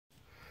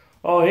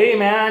Oh, hey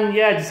man,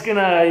 yeah, just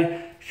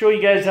gonna show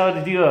you guys how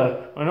to do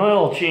an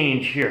oil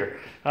change here.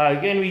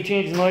 Gonna be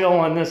changing oil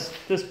on this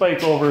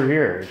bike over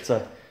here. It's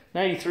a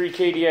 93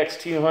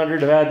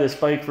 kdx-200. I've had this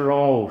bike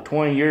for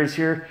 20 years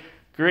here.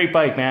 Great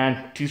bike,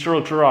 man. 2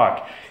 strokes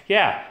rock.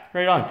 Yeah,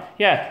 right on.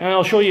 Yeah, and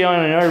I'll show you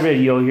on another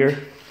video here.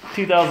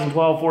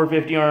 2012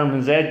 450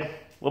 RMZ. A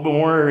little bit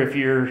more if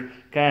you're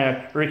kind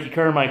of Ricky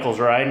Carmichael's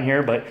riding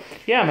here, but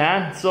yeah,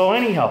 man. So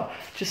anyhow,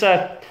 just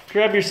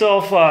grab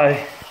yourself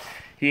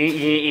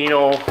you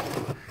know,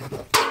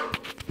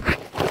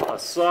 a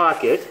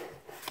socket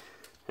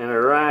and a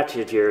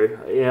ratchet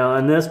here. You know,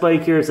 on this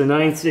bike here, it's a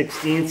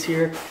 9/16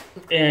 here,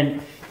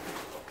 and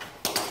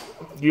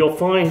you'll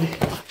find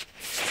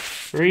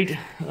right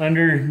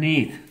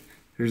underneath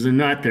there's a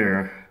nut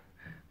there.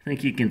 I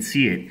think you can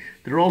see it.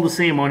 They're all the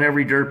same on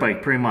every dirt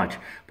bike pretty much,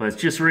 but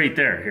it's just right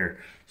there here.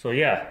 So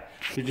yeah,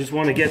 you just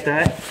want to get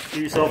that.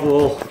 Get yourself a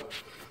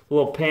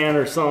little pan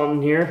or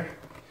something here,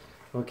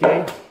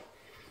 okay?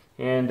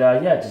 And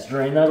yeah, just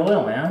drain that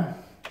oil, man.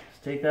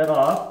 Just take that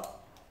off.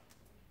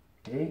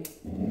 Okay.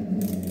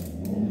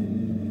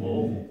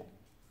 Oh,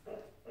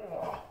 a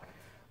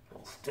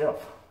little stiff.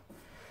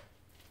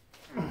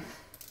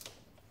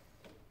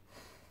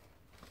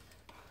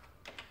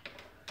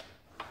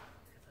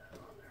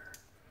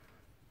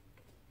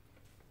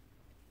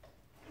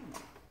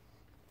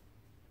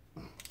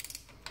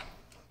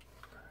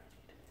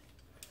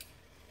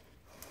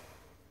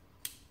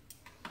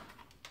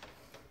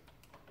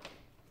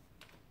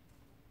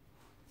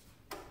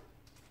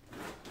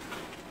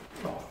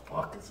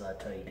 Fuck, is that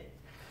tight?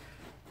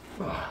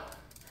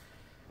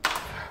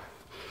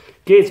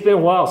 Okay, it's been a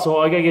while, so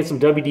I gotta get some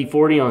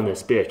WD-40 on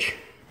this bitch.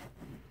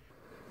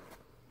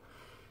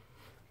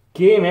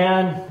 Okay,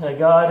 man, I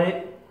got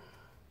it.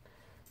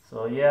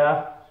 So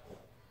yeah,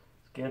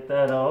 let's get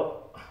that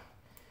out.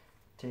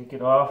 Take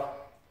it off.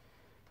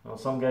 Well,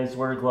 some guys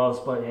wear gloves,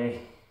 but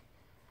hey,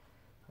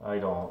 I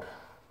don't.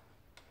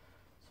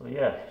 So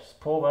yeah, just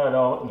pull that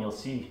out and you'll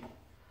see.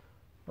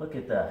 Look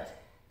at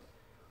that.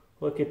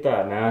 Look at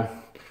that, man.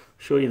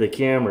 Show you the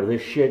camera.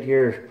 This shit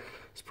here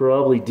is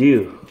probably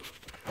due.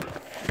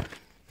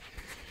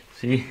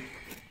 See?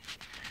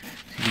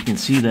 You can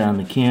see that on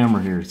the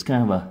camera here. It's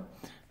kind of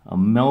a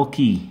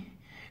milky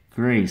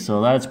gray.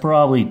 So that's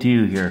probably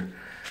due here.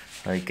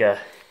 Like,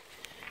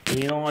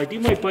 you know, I do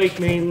my bike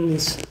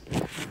maintenance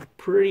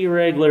pretty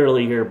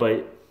regularly here,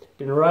 but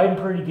been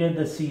riding pretty good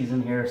this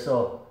season here.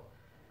 So,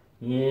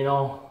 you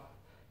know,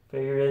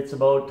 figured it's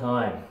about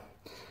time.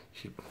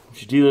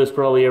 Should do this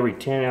probably every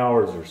 10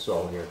 hours or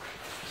so here.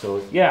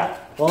 So yeah,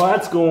 while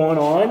that's going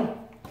on,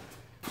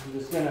 I'm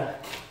just gonna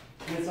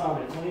get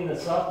something to clean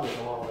this up with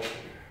all of it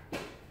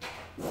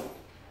here.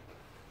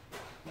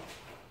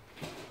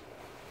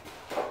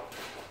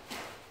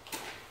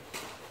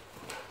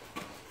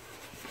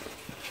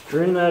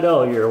 Drain that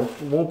out here.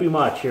 It won't be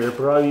much here.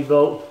 Probably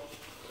about,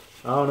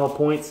 I don't know,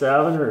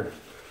 0.7 or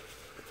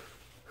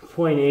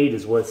 0.8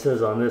 is what it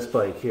says on this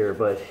bike here.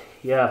 But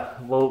yeah,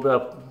 load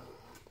up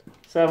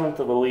 1/7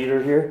 of a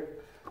liter here.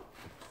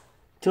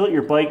 Tilt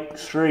your bike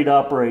straight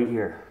up right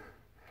here,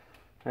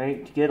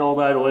 right, to get all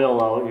that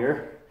oil out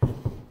here.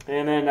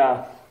 And then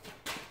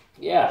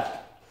yeah,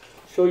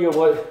 show you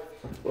what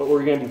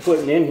we're going to be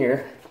putting in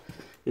here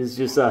is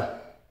just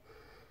a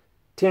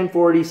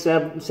 1040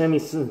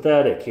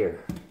 semi-synthetic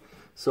here.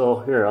 So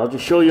here, I'll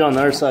just show you on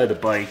the other side of the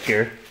bike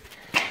here.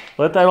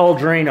 Let that all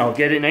drain out,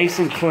 get it nice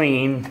and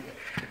clean,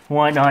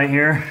 whatnot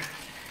here,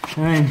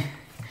 and then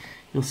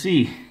you'll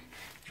see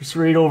just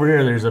right over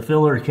here, there's a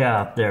filler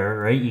cap there,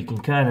 right? You can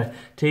kind of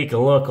take a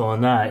look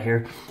on that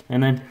here.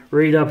 And then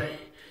right up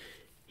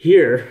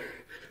here,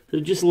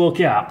 there's just a little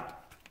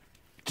cap.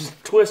 Just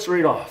twist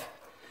right off.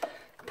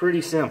 Pretty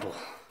simple.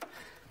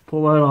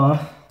 Pull that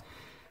off.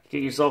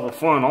 Get yourself a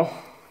funnel.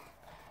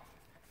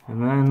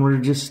 And then we're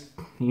just,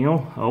 you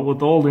know, out with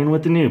the old, in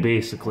with the new,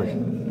 basically.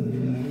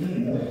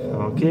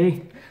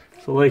 Okay?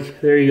 So like,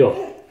 there you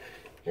go.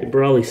 You can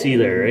probably see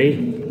there, right?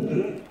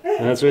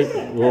 That's right,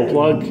 a little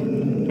plug.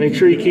 Make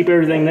sure you keep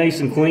everything nice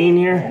and clean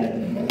here.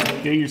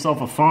 Get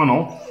yourself a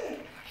funnel,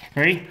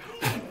 right?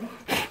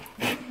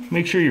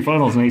 Make sure your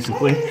funnel's nice and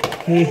clean.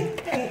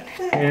 Okay.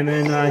 And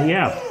then,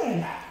 yeah,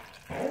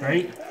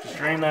 right? Just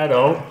drain that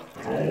out.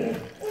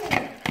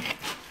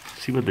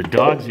 See what the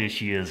dog's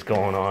issue is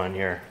going on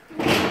here.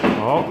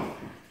 Oh,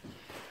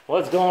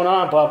 what's going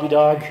on, puppy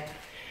dog?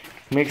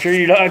 Make sure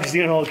your dog's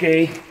doing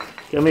okay.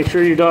 Gotta make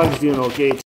sure your dog's doing okay.